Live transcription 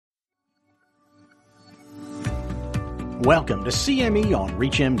Welcome to CME on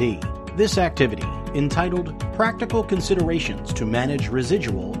ReachMD. This activity, entitled Practical Considerations to Manage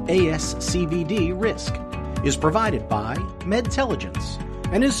Residual ASCVD Risk, is provided by Medtelligence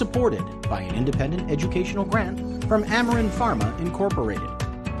and is supported by an independent educational grant from Amarin Pharma Incorporated.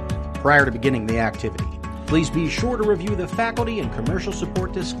 Prior to beginning the activity, please be sure to review the faculty and commercial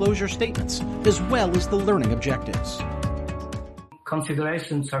support disclosure statements as well as the learning objectives.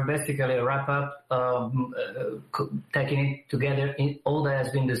 Considerations are basically a wrap-up, taking it together in all that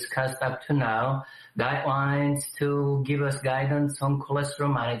has been discussed up to now. Guidelines to give us guidance on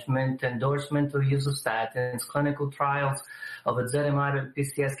cholesterol management, endorsement of use of statins, clinical trials of ezetimibe and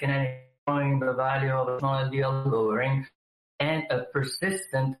PCSK9 showing the value of LDL lowering, and a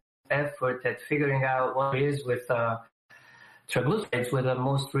persistent effort at figuring out what it is with triglycerides, with the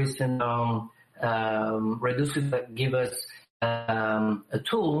most recent reducers that give us a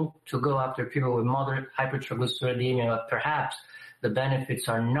tool to go after people with moderate hypertriglyceridemia. Perhaps the benefits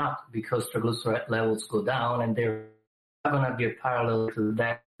are not because triglyceride levels go down, and they're not going to be a parallel to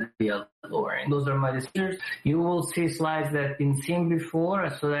that lowering. Those are my disclosures. You will see slides that have been seen before,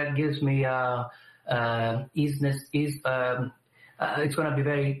 so that gives me easiness. It's going to be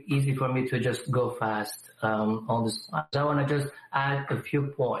very easy for me to just go fast on the slides. I want to just add a few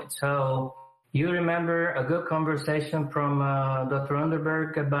points. So you remember a good conversation from Dr.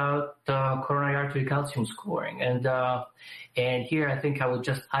 Underberg about coronary artery calcium scoring. And here I think I will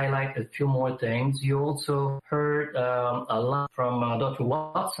just highlight a few more things. You also heard a lot from Dr.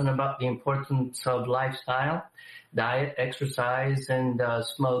 Watson about the importance of lifestyle, diet, exercise, and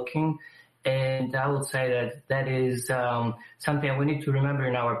smoking. And I would say that is something we need to remember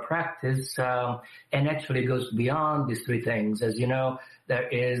in our practice, and actually goes beyond these three things. As you know,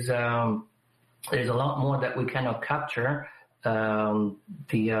 there's a lot more that we cannot capture.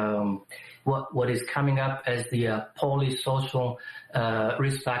 What is coming up as the polysocial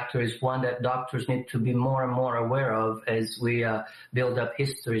risk factor is one that doctors need to be more and more aware of as we build up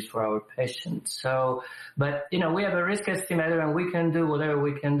histories for our patients. So, but we have a risk estimator, and we can do whatever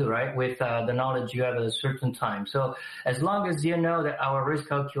we can do, right, with the knowledge you have at a certain time. So as long as you know that our risk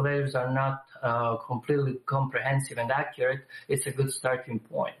calculators are not completely comprehensive and accurate, it's a good starting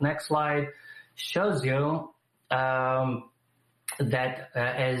point. Next slide shows you that,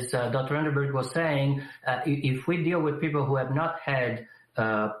 as Dr. Underberg was saying, if we deal with people who have not had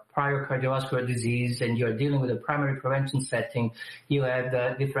prior cardiovascular disease and you're dealing with a primary prevention setting, you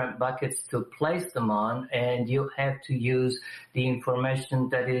have different buckets to place them on, and you have to use the information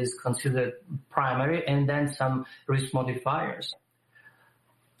that is considered primary and then some risk modifiers.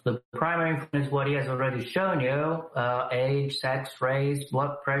 The primary information is what he has already shown you: age, sex, race,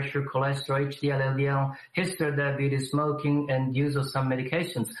 blood pressure, cholesterol, HDL, LDL, history of diabetes, smoking, and use of some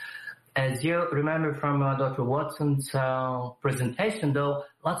medications. As you remember from Dr. Watson's presentation, though,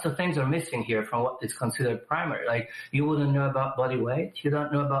 lots of things are missing here from what is considered primary. Like, you wouldn't know about body weight, you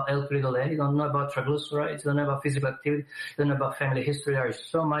don't know about Lp(a), you don't know about triglycerides, you don't know about physical activity, you don't know about family history. There is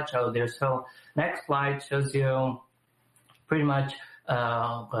so much out there. So next slide shows you pretty much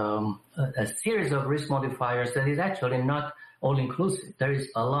a series of risk modifiers that is actually not all-inclusive. There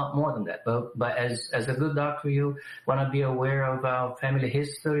is a lot more than that. But as a good doctor, you want to be aware of family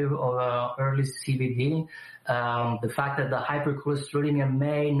history of early CVD, the fact that the hypercholesterolemia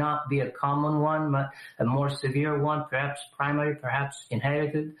may not be a common one, but a more severe one, perhaps primary, perhaps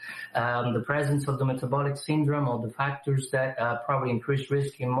inherited, the presence of the metabolic syndrome, or the factors that probably increase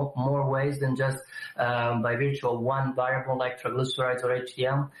risk in more ways than just by virtue of one variable like triglycerides or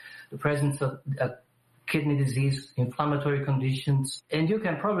HDL, the presence of kidney disease, inflammatory conditions. And you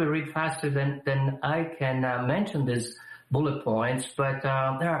can probably read faster than I can mention these bullet points, but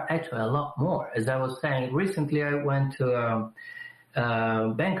there are actually a lot more. As I was saying, recently I went to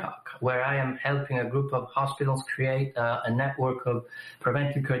Bangkok, where I am helping a group of hospitals create a network of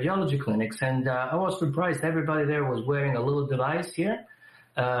preventive cardiology clinics. And I was surprised everybody there was wearing a little device here.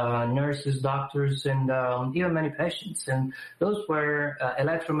 Nurses, doctors, and even many patients. And those were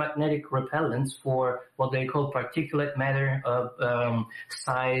electromagnetic repellents for what they call particulate matter of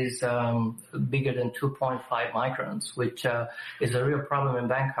size bigger than 2.5 microns, which is a real problem in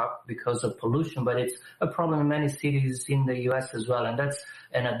Bangkok because of pollution, but it's a problem in many cities in the U.S. as well. And that's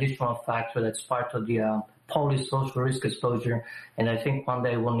an additional factor that's part of the polysocial risk exposure. And I think one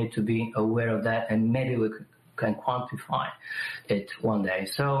day we'll need to be aware of that, and maybe we can quantify it one day.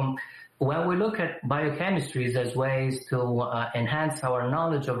 So when we look at biochemistries as ways to enhance our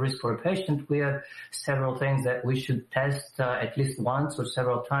knowledge of risk for a patient, we have several things that we should test at least once or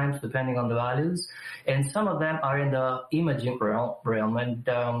several times, depending on the values. And some of them are in the imaging realm. And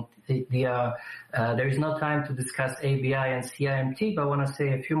there is no time to discuss ABI and CIMT, but I want to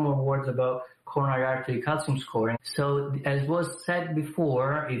say a few more words about coronary artery calcium scoring. So as was said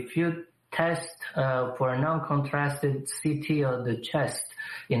before, if you test for a non-contrasted CT of the chest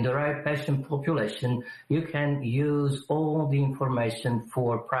in the right patient population, you can use all the information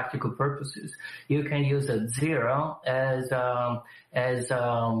for practical purposes. You can use a 0 as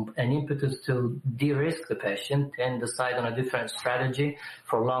an impetus to de-risk the patient and decide on a different strategy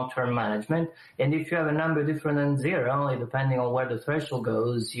for long-term management. And if you have a number different than 0, depending on where the threshold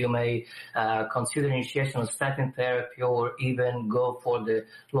goes, you may consider initiation of statin therapy or even go for the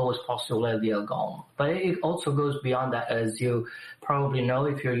lowest possible LDL goal. But it also goes beyond that, as you probably know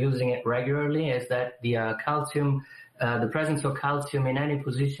if you're using it regularly, is that the calcium, the presence of calcium in any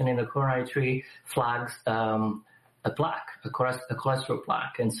position in the coronary tree flags a plaque, a cholesterol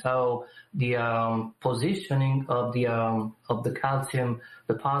plaque. And so the positioning of the calcium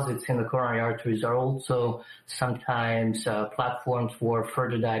deposits in the coronary arteries are also sometimes platforms for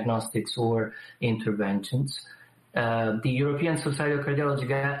further diagnostics or interventions. The European Society of Cardiology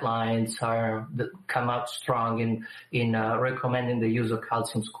guidelines come out strong in recommending the use of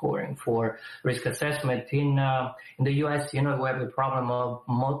calcium scoring for risk assessment. In the U.S., we have the problem of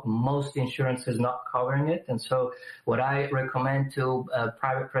most insurances not covering it, and so what I recommend to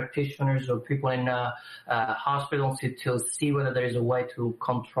private practitioners or people in hospitals is to see whether there is a way to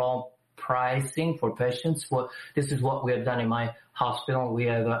control pricing for patients. Well, this is what we have done in my hospital. We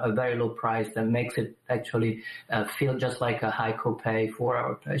have a very low price that makes it actually feel just like a high copay for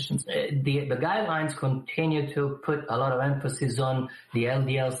our patients. The guidelines continue to put a lot of emphasis on the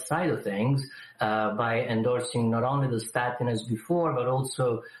LDL side of things by endorsing not only the statin as before, but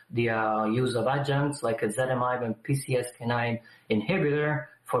also the use of adjuncts like ezetimibe and PCSK9 inhibitor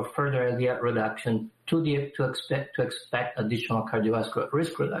for further LDL reduction to expect additional cardiovascular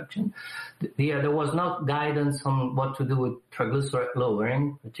risk reduction. There was no guidance on what to do with triglyceride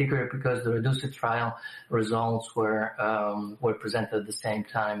lowering, particularly because the REDUCE trial results were presented at the same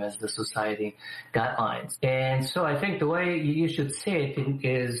time as the society guidelines. And so I think the way you should see it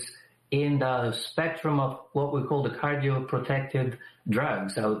is in the spectrum of what we call the cardioprotective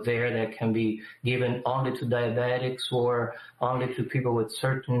drugs out there that can be given only to diabetics or only to people with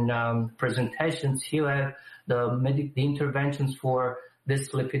certain presentations. You have the interventions for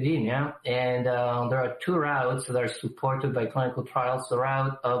dyslipidemia, and there are two routes that are supported by clinical trials. The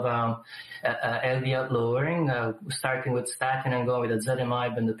route of LDL lowering, starting with statin and going with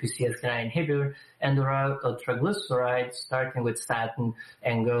ezetimibe and the PCSK9 inhibitor, and the route of triglycerides, starting with statin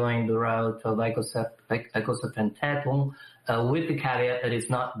and going the route of icosapentatal, with the caveat that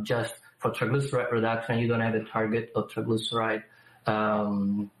it's not just for triglyceride reduction. You don't have a target of triglyceride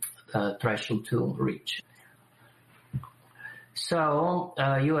threshold to reach. So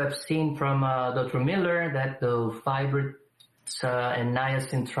you have seen from Dr. Miller that the fibrates and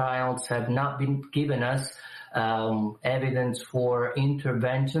niacin trials have not been given us evidence for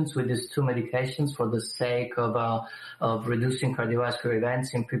interventions with these two medications for the sake of reducing cardiovascular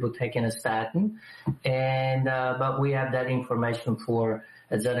events in people taking a statin. And but we have that information for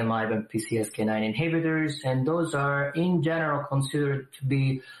ezetimibe and PCSK9 inhibitors, and those are in general considered to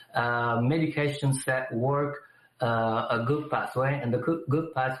be medications that work a good pathway, and the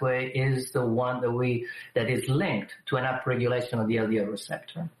good pathway is the one that is linked to an upregulation of the LDL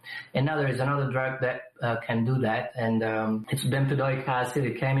receptor. And now there is another drug that can do that, and it's bempedoic acid.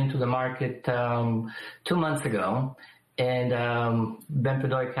 It came into the market 2 months ago, and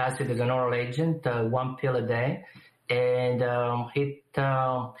bempedoic acid is an oral agent, 1 pill a day, and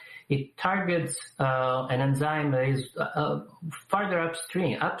it targets an enzyme that is farther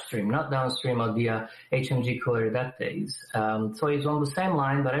upstream, not downstream of the HMG-CoA reductase. So it's on the same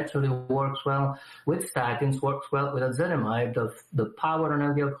line, but actually works well with statins, works well with ezetimibe. The power on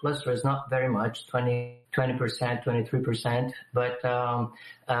LDL cholesterol is not very much, 20%, 23%, but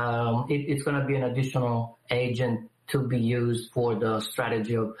it's going to be an additional agent to be used for the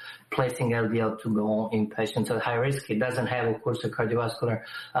strategy of placing LDL to goal in patients at high risk. It doesn't have, of course, a cardiovascular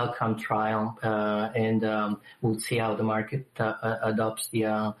outcome trial, and we'll see how the market adopts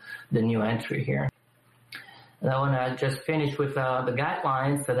the new entry here. And I want to just finish with the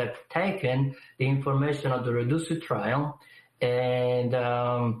guidelines that I've taken, the information of the REDUCE trial, and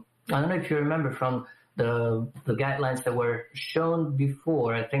I don't know if you remember from the guidelines that were shown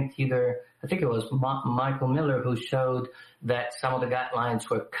before. I think either I think it was Michael Miller who showed that some of the guidelines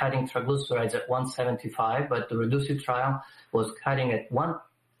were cutting triglycerides at 175, but the REDUCE trial was cutting at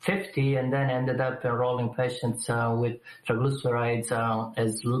 150 and then ended up enrolling patients with triglycerides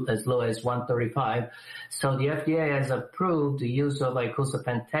as low as 135. So the FDA has approved the use of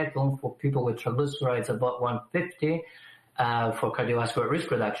icosapentathone for people with triglycerides above 150 for cardiovascular risk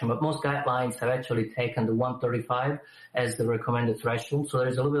reduction, but most guidelines have actually taken the 135 as the recommended threshold. So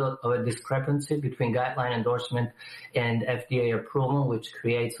there's a little bit of a discrepancy between guideline endorsement and FDA approval, which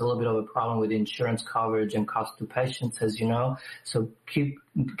creates a little bit of a problem with insurance coverage and cost to patients, as you know. So keep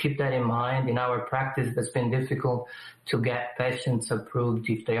that in mind. In our practice, it's been difficult to get patients approved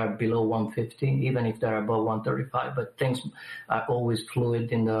if they are below 150, even if they're above 135. But things are always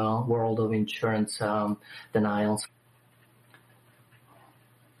fluid in the world of insurance denials.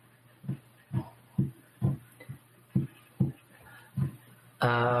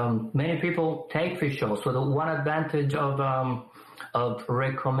 Many people take fish oil. So the one advantage of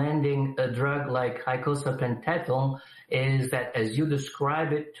recommending a drug like icosapentathone is that as you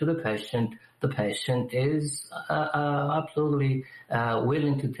describe it to the patient is absolutely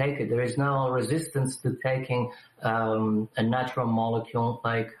willing to take it. There is no resistance to taking a natural molecule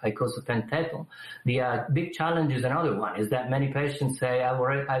like icosapentathone. The big challenge is another one, is that many patients say, I'm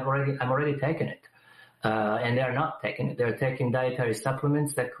already taking it. And they're not taking it. They're taking dietary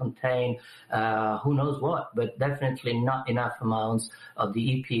supplements that contain who knows what, but definitely not enough amounts of the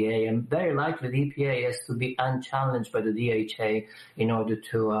EPA. And very likely the EPA has to be unchallenged by the DHA in order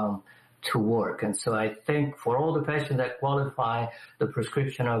to work. And so I think for all the patients that qualify, the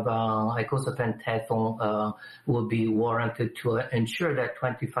prescription of icosapentathone will be warranted to ensure that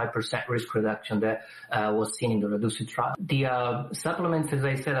 25% risk reduction that was seen in the REDUCE trial. The supplements, as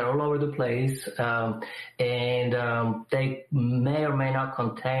I said, are all over the place, and they may or may not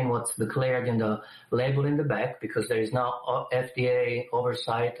contain what's declared in the label in the back, because there is no FDA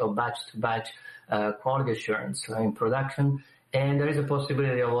oversight or batch-to-batch quality assurance in production. And there is a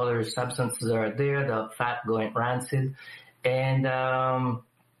possibility of other substances that are there, the fat going rancid. And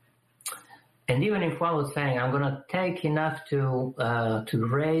even if one was saying, I'm going to take enough to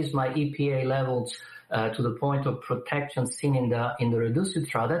raise my EPA levels to the point of protection seen in the REDUCE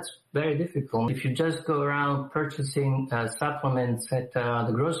trial, that's very difficult. If you just go around purchasing supplements at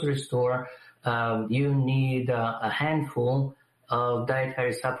the grocery store, you need a handful of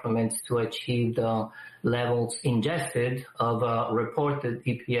dietary supplements to achieve the levels ingested of reported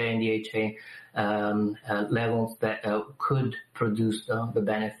EPA and DHA levels that could produce the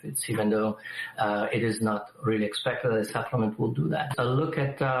benefits, even though it is not really expected that a supplement will do that. A look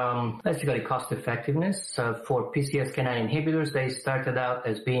at basically cost effectiveness. For PCSK9 inhibitors, they started out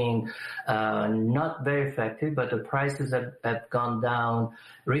as being not very effective, but the prices have gone down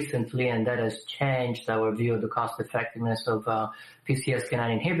recently, and that has changed our view of the cost effectiveness of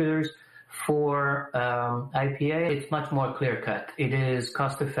PCSK9 inhibitors. For IPA, it's much more clear-cut. It is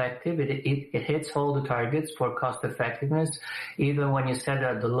cost-effective. It hits all the targets for cost-effectiveness, even when you set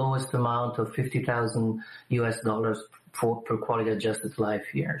at the lowest amount of $50,000 per quality-adjusted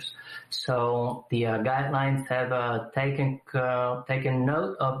life years. So the guidelines have taken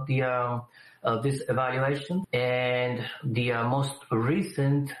note of this evaluation, and the most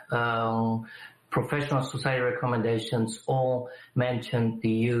recent professional society recommendations all mention the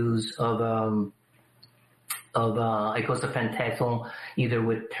use of icosapentathone, either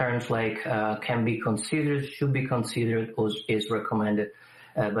with terms like can be considered, should be considered, or is recommended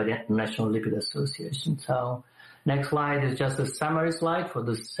by the National Lipid Association. So next slide is just a summary slide. For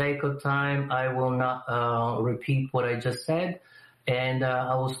the sake of time, I will not repeat what I just said, and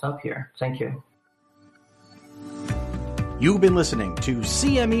I will stop here. Thank you. You've been listening to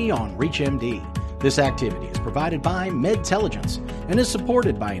CME on ReachMD. This activity is provided by Medtelligence and is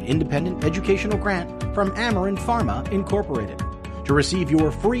supported by an independent educational grant from Amarin Pharma Incorporated. To receive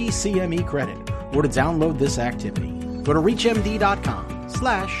your free CME credit or to download this activity, go to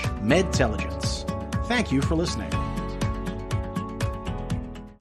reachmd.com/medtelligence. Thank you for listening.